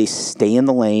even though they stay in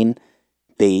the lane,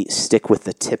 they stick with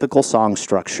the typical song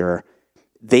structure,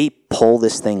 they pull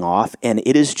this thing off, and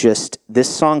it is just, this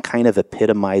song kind of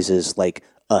epitomizes like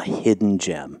a hidden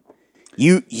gem.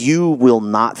 You will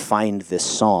not find this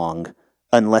song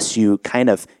unless you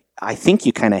I think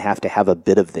you kind of have to have a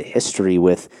bit of the history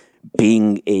with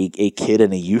being a kid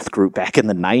in a youth group back in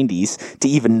the 90s to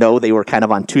even know they were kind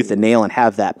of on tooth and nail and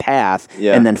have that path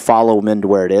and then follow them into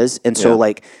where it is. And so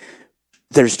like,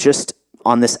 there's just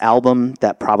on this album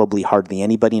that probably hardly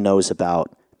anybody knows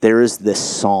about, there is this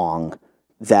song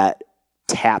that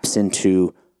taps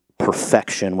into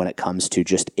perfection when it comes to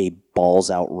just a balls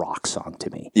out rock song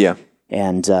to me. Yeah.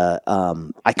 And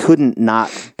I couldn't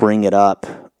not bring it up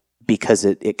because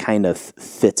it kind of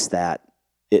fits that.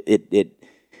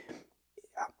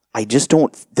 I just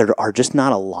don't. There are just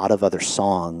not a lot of other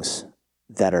songs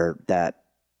that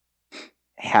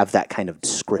have that kind of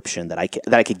description that I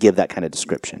could give that kind of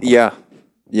description. Yeah.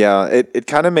 It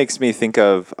kind of makes me think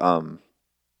of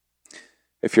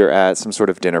if you're at some sort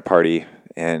of dinner party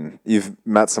and you've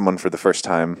met someone for the first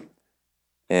time,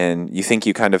 and you think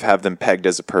you kind of have them pegged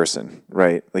as a person,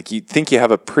 right? Like you think you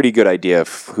have a pretty good idea of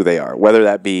who they are, whether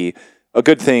that be a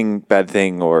good thing, bad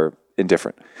thing, or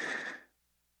indifferent.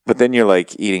 But then you're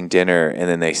like eating dinner and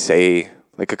then they say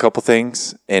like a couple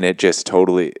things and it just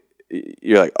totally,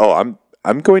 you're like, oh,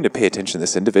 I'm going to pay attention to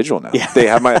this individual now. Yeah. They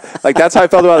have like, that's how I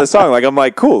felt about the song. Like, I'm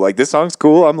like, cool. Like this song's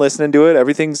cool. I'm listening to it.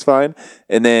 Everything's fine.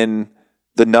 And then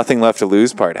the Nothing Left to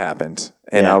Lose part happened.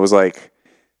 And I was like,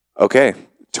 okay,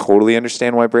 totally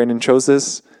understand why Brandon chose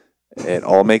this. It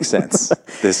all makes sense.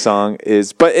 This song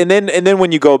is, and then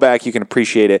when you go back, you can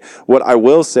appreciate it. What I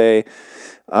will say,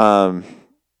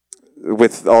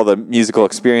 with all the musical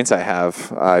experience I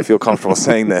have, I feel comfortable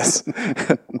saying this.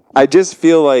 I just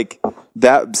feel like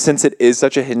that since it is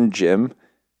such a hidden gem,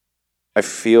 I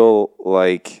feel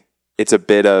like it's a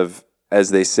bit of,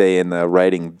 as they say in the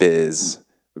writing biz,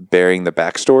 bearing the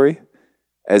backstory,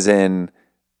 as in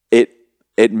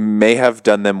it may have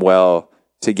done them well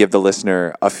to give the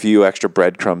listener a few extra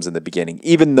breadcrumbs in the beginning,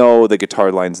 even though the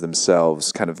guitar lines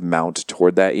themselves kind of mount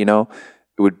toward that, you know?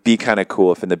 It would be kind of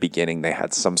cool if in the beginning they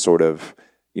had some sort of,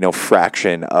 you know,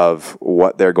 fraction of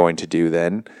what they're going to do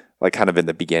then, like kind of in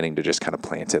the beginning to just kind of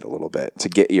plant it a little bit to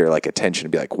get your like attention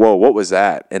and be like, whoa, what was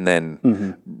that? And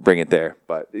then bring it there.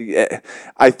 But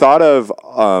I thought of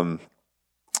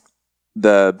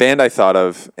the band I thought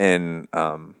of in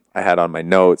I had on my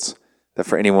notes that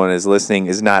for anyone who is listening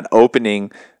is not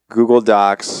opening Google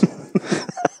Docs.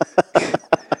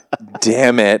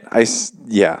 Damn it. I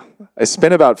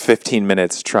spent about 15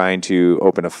 minutes trying to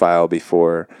open a file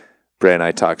before Brad and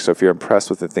I talk. So if you're impressed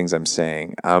with the things I'm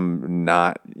saying, I'm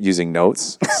not using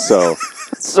notes. So,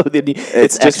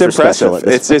 it's just impressive.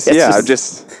 I'm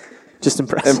just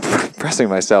impressing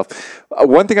myself.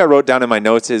 One thing I wrote down in my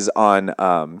notes is on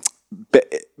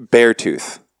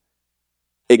Beartooth.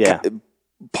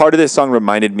 Part of this song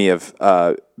reminded me of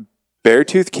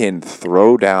Beartooth can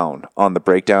throw down on the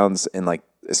breakdowns and like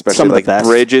especially like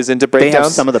bridges into breakdowns. They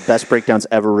have some of the best breakdowns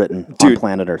ever written on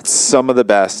planet Earth. Some of the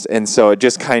best. And so it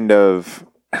just kind of,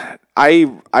 I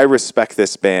respect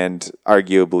this band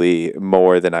arguably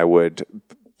more than I would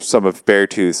some of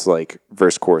Beartooth's like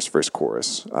verse,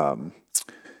 chorus. And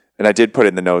I did put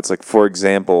in the notes, like for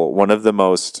example, one of the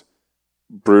most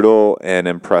brutal and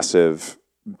impressive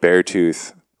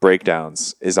Beartooth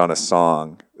breakdowns is on a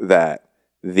song that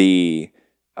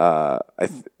I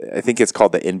think it's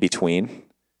called The In Between.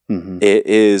 Mm-hmm. It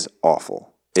is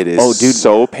awful. It is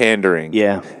so pandering.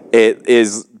 Yeah. It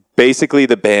is basically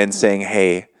the band saying,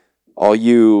 hey, all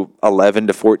you 11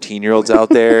 to 14-year-olds out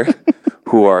there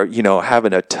who are,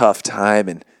 having a tough time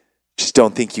and just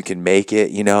don't think you can make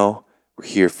it, we're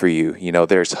here for you.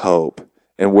 There's hope.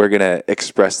 And we're going to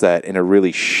express that in a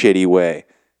really shitty way.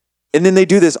 And then they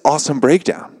do this awesome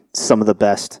breakdown. Some of the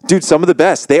best. Dude, some of the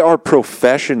best. They are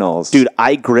professionals. Dude,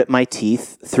 I grit my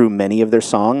teeth through many of their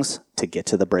songs to get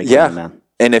to the breakdown, man.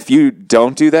 And if you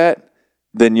don't do that,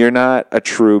 then you're not a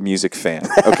true music fan,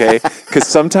 okay? Because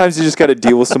sometimes you just got to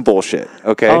deal with some bullshit,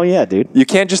 okay? Oh, yeah, dude. You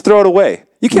can't just throw it away.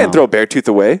 You can't throw Beartooth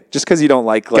away just because you don't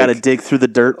like got to dig through the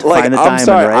dirt to find the diamond, I'm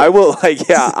sorry,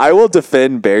 right? I will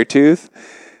defend Beartooth.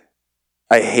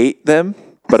 I hate them,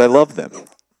 but I love them.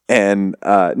 And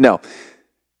no.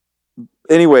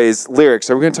 Anyways, lyrics.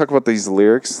 Are we going to talk about these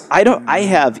lyrics? You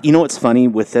know what's funny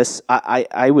with this?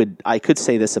 I could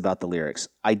say this about the lyrics.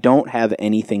 I don't have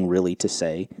anything really to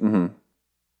say. Mm-hmm.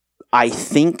 I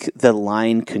think the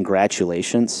line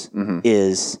 "congratulations"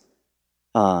 is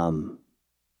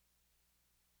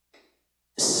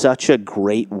such a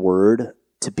great word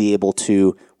to be able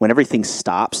to, when everything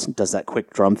stops, does that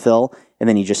quick drum fill, and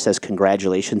then he just says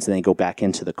congratulations, and then go back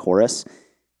into the chorus.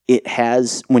 It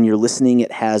has, when you're listening,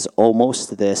 it has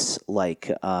almost this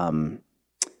like,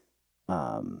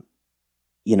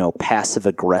 passive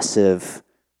aggressive,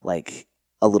 like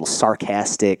a little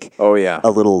sarcastic. Oh yeah. A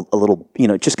little,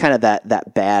 just kind of that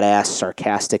badass,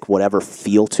 sarcastic, whatever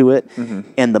feel to it.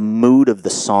 Mm-hmm. And the mood of the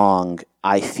song,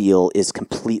 I feel, is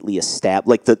completely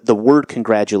established. Like the word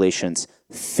congratulations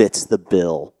fits the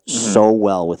bill so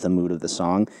well with the mood of the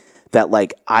song that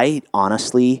like, I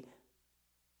honestly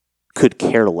could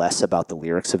care less about the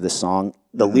lyrics of this song.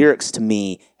 The lyrics to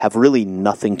me have really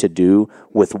nothing to do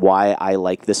with why I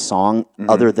like this song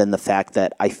other than the fact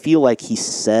that I feel like he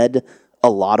said a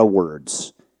lot of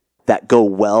words that go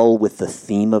well with the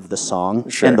theme of the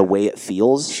song and the way it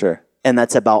feels. Sure. And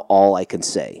that's about all I can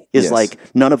say. Is like,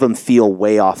 none of them feel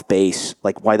way off base.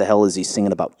 Like, why the hell is he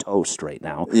singing about toast right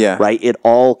now? Yeah. Right? It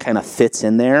all kind of fits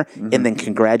in there. And then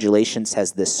congratulations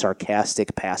has this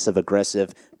sarcastic,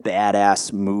 passive-aggressive,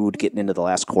 badass mood getting into the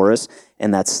last chorus.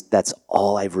 And that's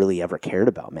all I've really ever cared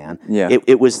about, man. Yeah.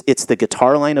 It's the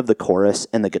guitar line of the chorus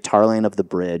and the guitar line of the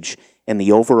bridge and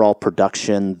the overall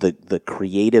production, the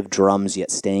creative drums yet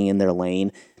staying in their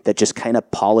lane, that just kind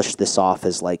of polished this off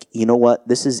as like, you know what?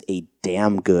 This is a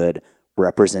damn good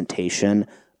representation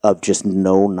of just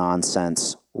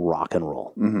no-nonsense rock and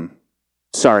roll. Mm-hmm.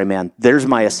 Sorry, man. There's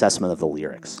my assessment of the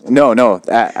lyrics. No. Go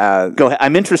ahead.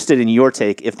 I'm interested in your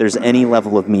take if there's any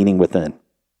level of meaning within.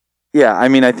 Yeah,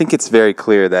 I think it's very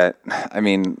clear that,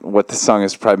 what the song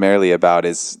is primarily about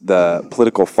is the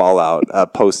political fallout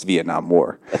post-Vietnam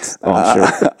War. I'm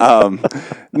sure.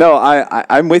 No,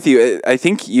 I'm with you. I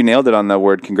think you nailed it on the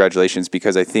word congratulations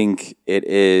because I think it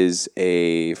is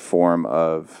a form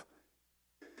of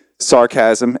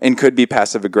sarcasm and could be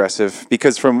passive-aggressive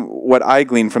because from what I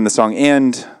gleaned from the song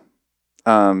and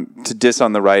to diss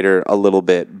on the writer a little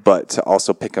bit, but to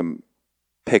also pick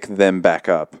them back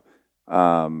up.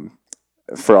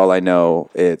 For all I know,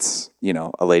 it's,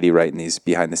 a lady writing these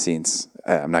behind the scenes.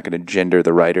 I'm not going to gender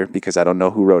the writer because I don't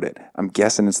know who wrote it. I'm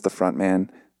guessing it's the front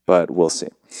man, but we'll see.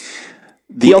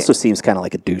 He also seems kind of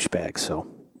like a douchebag, so.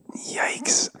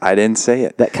 Yikes. I didn't say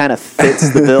it. That kind of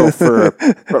fits the bill for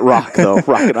rock, though.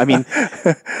 Rock.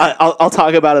 I'll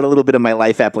talk about it a little bit in my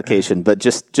life application, but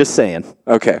just saying.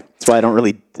 Okay. That's why I don't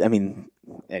really,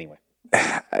 anyway.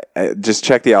 I just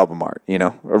check the album art,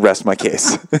 rest my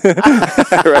case.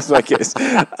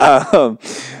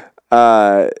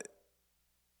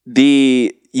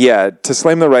 To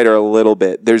slam the writer a little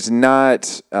bit, there's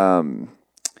not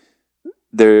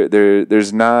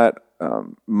there's not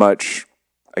much,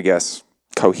 I guess,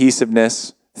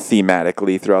 cohesiveness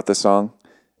thematically throughout the song,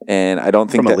 and I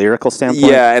don't think from a lyrical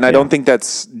standpoint. Yeah, and I don't think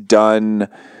that's done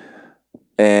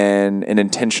in an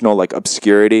intentional like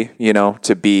obscurity,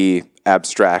 to be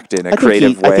abstract in a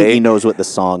creative way. I think he knows what the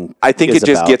song. I think it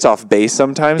just gets off base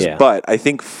sometimes, Yeah. but I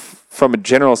think from a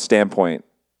general standpoint,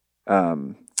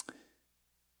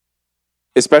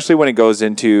 especially when it goes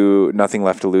into nothing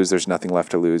left to lose, there's nothing left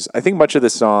to lose. I think much of the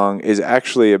song is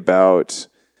actually about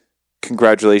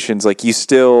congratulations. Like you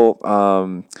still,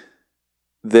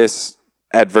 this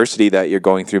adversity that you're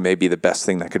going through may be the best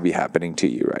thing that could be happening to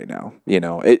you right now.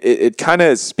 It kind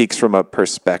of speaks from a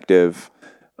perspective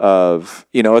of,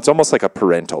 it's almost like a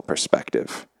parental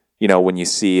perspective. When you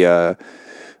see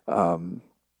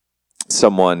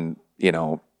someone,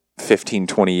 15,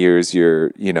 20 years,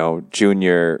 your,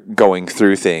 junior going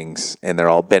through things and they're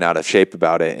all bent out of shape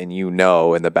about it. And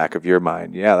in the back of your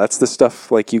mind, that's the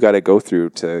stuff like you got to go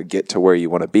through to get to where you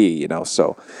want to be,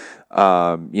 So,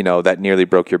 that nearly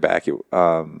broke your back.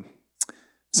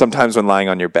 Sometimes when lying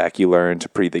on your back, you learn to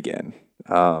breathe again.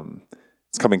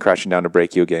 It's coming crashing down to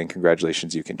break you again.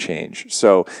 Congratulations, you can change.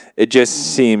 So it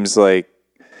just seems like,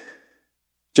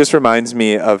 just reminds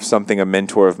me of something a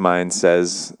mentor of mine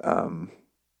says.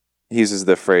 He uses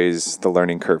the phrase, the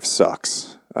learning curve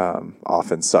sucks,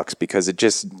 often sucks because it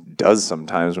just does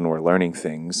sometimes when we're learning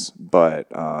things. But,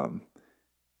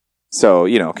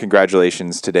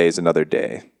 congratulations, today's another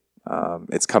day.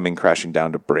 It's coming crashing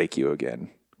down to break you again.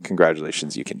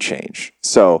 Congratulations, you can change.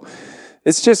 So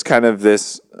it's just kind of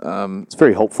this. It's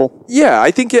very hopeful. Yeah,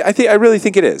 I really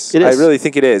think it is. I really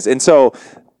think it is. And so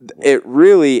it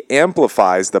really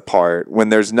amplifies the part when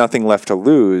there's nothing left to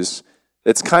lose.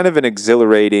 It's kind of an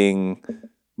exhilarating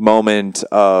moment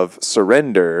of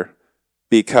surrender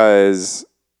because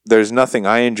there's nothing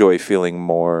I enjoy feeling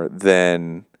more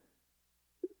than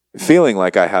feeling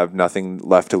like I have nothing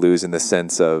left to lose in the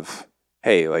sense of,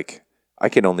 hey, like I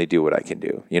can only do what I can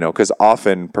do, because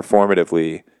often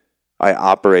performatively I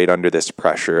operate under this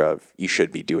pressure of you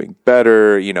should be doing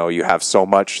better. You have so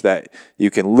much that you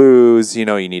can lose, you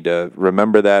need to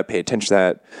remember that, pay attention to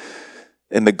that.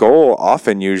 And the goal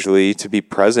often usually to be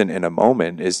present in a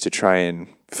moment is to try and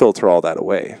filter all that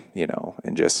away,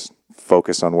 and just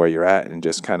focus on where you're at and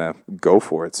just kind of go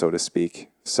for it, so to speak.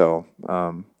 So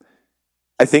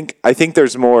I think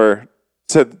there's more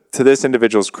to this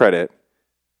individual's credit,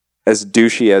 as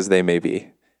douchey as they may be.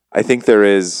 I think there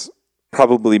is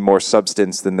probably more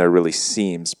substance than there really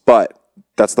seems. But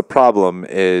that's the problem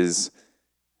is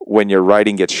when your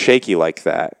writing gets shaky like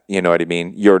that, you know what I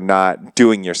mean? You're not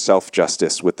doing yourself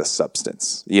justice with the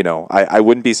substance. I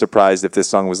wouldn't be surprised if this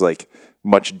song was like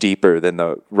much deeper than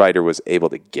the writer was able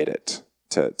to get it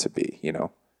to be,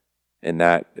 and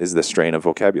that is the strain of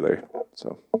vocabulary.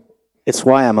 So it's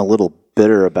why I'm a little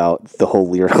bitter about the whole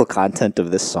lyrical content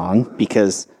of this song,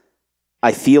 because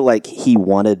I feel like he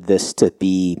wanted this to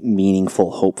be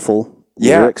meaningful, hopeful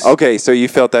lyrics. Okay, so you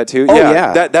felt that too? Oh,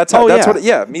 yeah. That's how, that's what.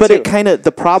 Yeah, me but too. It kind of,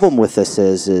 the problem with this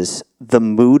is the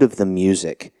mood of the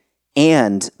music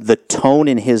and the tone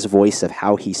in his voice of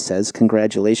how he says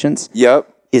congratulations.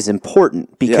 Yep. Is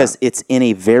important because it's in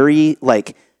a very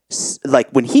like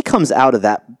when he comes out of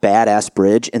that badass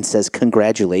bridge and says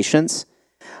congratulations,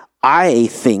 I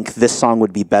think this song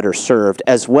would be better served,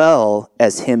 as well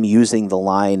as him using the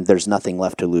line, there's nothing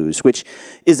left to lose, which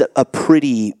is a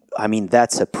pretty,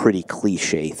 that's a pretty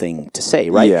cliche thing to say,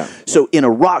 right? Yeah. So in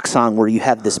a rock song where you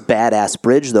have this badass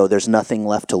bridge, though, there's nothing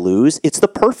left to lose, it's the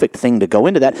perfect thing to go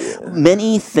into that.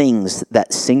 Many things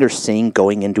that singers sing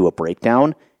going into a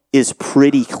breakdown is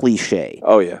pretty cliche.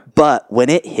 Oh, yeah. But when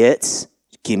it hits,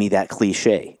 give me that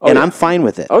cliche. I'm fine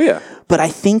with it. Oh, yeah. But I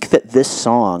think that this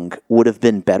song would have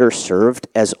been better served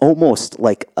as almost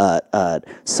like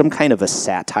some kind of a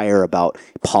satire about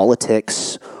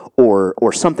politics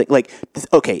or something. Like,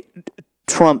 okay,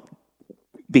 Trump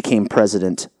became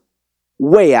president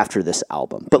way after this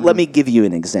album. But let me give you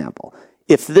an example.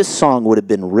 If this song would have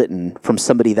been written from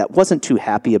somebody that wasn't too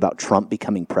happy about Trump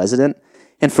becoming president,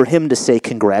 and for him to say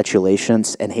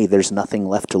congratulations and hey, there's nothing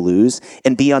left to lose,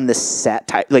 and be on this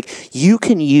satire, like you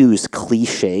can use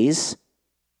cliches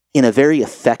in a very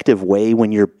effective way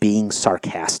when you're being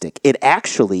sarcastic. It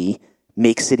actually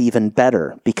makes it even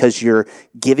better because you're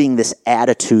giving this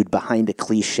attitude behind a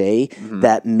cliche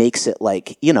that makes it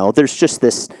like, there's just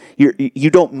this, you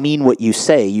don't mean what you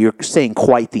say. You're saying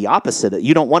quite the opposite.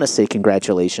 You don't want to say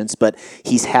congratulations, but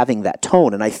he's having that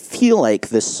tone. And I feel like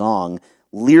this song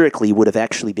lyrically would have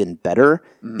actually been better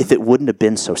if it wouldn't have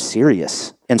been so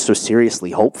serious and so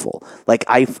seriously hopeful. Like,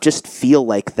 I just feel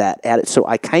like that at it. So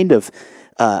I kind of,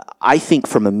 I think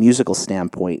from a musical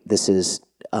standpoint, this is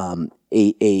a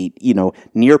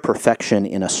near perfection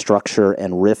in a structure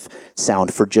and riff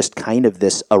sound for just kind of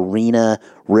this arena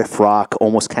riff rock,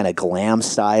 almost kind of glam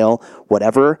style,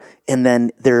 whatever. And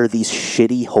then there are these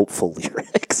shitty hopeful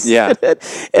lyrics. Yeah.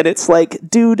 And it's like,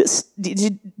 dude,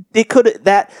 it could,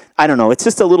 I don't know, it's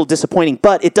just a little disappointing,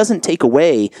 but it doesn't take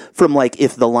away from, like,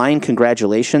 if the line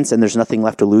 "congratulations and there's nothing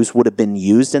left to lose" would have been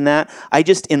used in that. I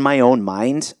just, in my own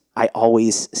mind, I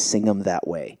always sing them that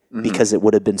way because it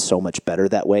would have been so much better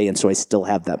that way, and so I still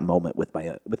have that moment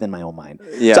within my own mind.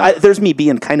 Yeah. So there's me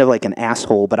being kind of like an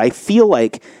asshole, but I feel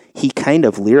like he kind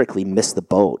of lyrically missed the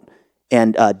boat,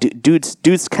 and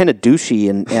dude's kind of douchey,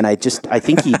 and I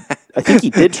think he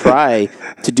did try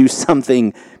to do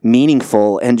something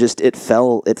meaningful, and just it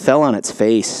fell on its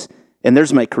face. And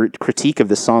there's my critique of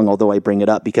the song, although I bring it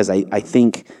up because I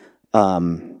think.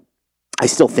 I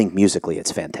still think musically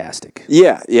it's fantastic.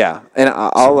 Yeah, and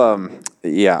I'll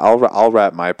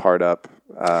wrap my part up.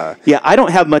 I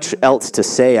don't have much else to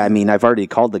say. I mean, I've already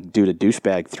called the dude a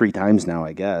douchebag 3 times now,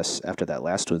 I guess, after that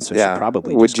last one. So I should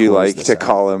probably. Would you like to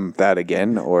call him that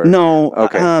again, or no?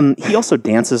 Okay. He also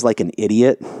dances like an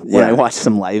idiot. When I watch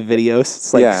some live videos,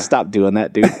 it's like, stop doing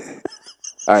that, dude.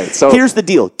 All right, so here's the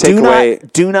deal.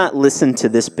 Do not listen to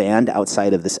this band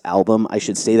outside of this album. I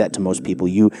should say that to most people.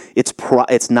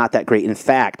 It's not that great. In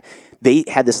fact, they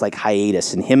had this like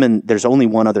hiatus, and there's only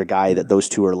one other guy that those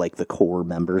two are like the core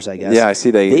members, I guess. Yeah, I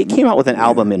see. They came out with an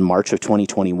album in March of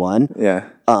 2021. Yeah.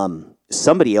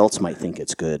 Somebody else might think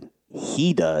it's good.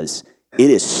 He does. It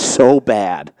is so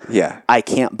bad. Yeah. I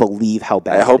can't believe how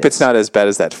bad I hope it's not as bad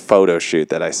as that photo shoot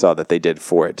that I saw that they did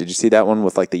for it. Did you see that one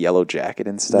with like the yellow jacket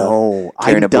and stuff? No.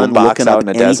 Carrying I'm done looking up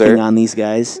anything on these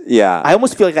guys. Yeah. I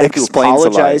almost feel like I have to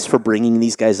apologize for bringing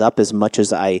these guys up as much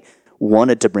as I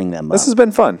wanted to bring them up. This has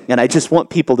been fun. And I just want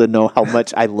people to know how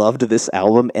much I loved this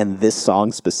album and this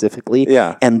song specifically.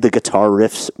 Yeah. And the guitar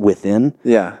riffs within.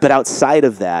 Yeah. But outside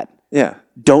of that,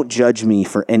 don't judge me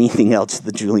for anything else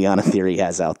the Juliana Theory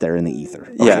has out there in the ether.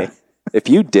 Okay? Yeah. If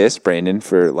you diss Brandon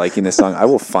for liking this song, I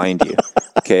will find you.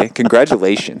 Okay?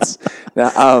 Congratulations.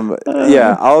 Now,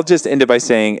 I'll just end it by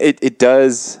saying it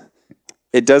does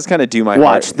kind of do my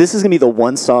Watch, heart. this is going to be the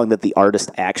one song that the artist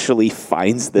actually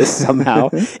finds this somehow,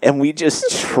 and we just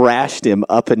trashed him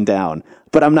up and down.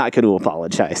 But I'm not going to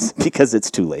apologize because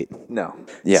it's too late. No.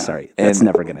 Yeah. Sorry. That's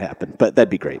never going to happen, but that'd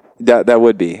be great. That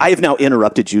would be. I have now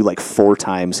interrupted you like 4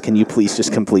 times. Can you please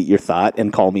just complete your thought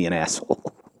and call me an asshole?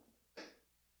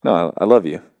 No, I love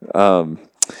you.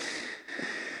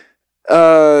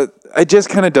 It just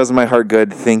kind of does my heart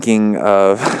good thinking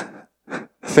of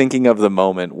the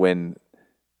moment when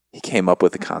he came up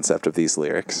with the concept of these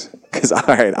lyrics. Because all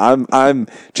right, I'm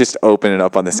just opening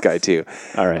up on this guy too.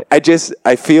 All right.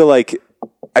 I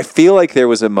feel like there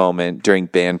was a moment during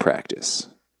band practice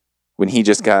when he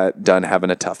just got done having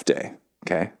a tough day.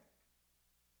 Okay.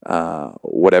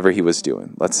 Whatever he was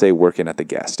doing, let's say working at the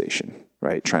gas station,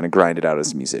 right? Trying to grind it out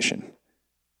as a musician.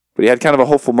 But he had kind of a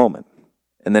hopeful moment.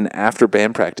 And then after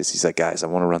band practice, he's like, guys, I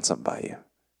want to run something by you.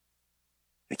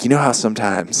 Like, you know how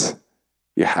sometimes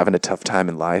you're having a tough time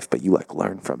in life, but you like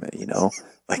learn from it, you know?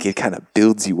 Like it kind of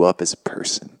builds you up as a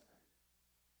person.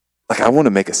 Like I want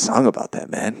to make a song about that,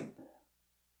 man.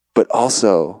 But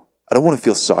also, I don't want to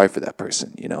feel sorry for that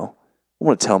person, you know? I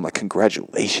want to tell him like,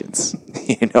 congratulations,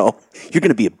 you know? You're going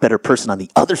to be a better person on the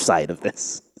other side of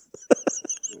this.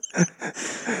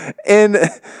 And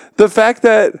the fact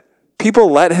that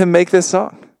people let him make this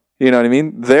song, you know what I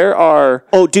mean? There are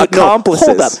accomplices.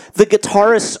 No, hold up. The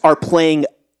guitarists are playing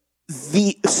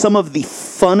some of the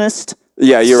funnest,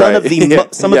 some of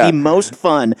the most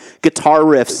fun guitar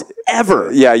riffs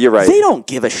ever. Yeah, you're right. They don't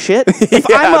give a shit. If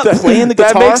I'm up playing the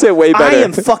guitar, that makes it way better. I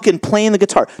am fucking playing the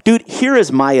guitar. Dude, here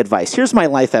is my advice. Here's my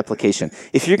life application.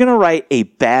 If you're going to write a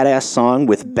badass song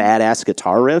with badass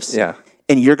guitar riffs,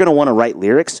 and you're going to want to write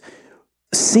lyrics,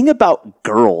 sing about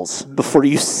girls before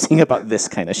you sing about this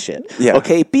kind of shit. Yeah.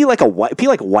 Okay? Be like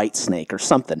Whitesnake or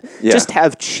something. Yeah. Just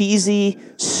have cheesy,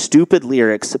 stupid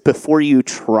lyrics before you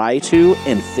try to,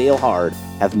 and fail hard,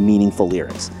 have meaningful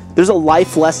lyrics. There's a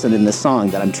life lesson in this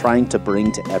song that I'm trying to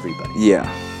bring to everybody. Yeah.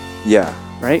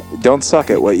 Right? Don't suck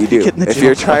at what you do. If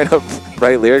you're trying to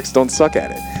write lyrics, don't suck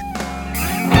at it.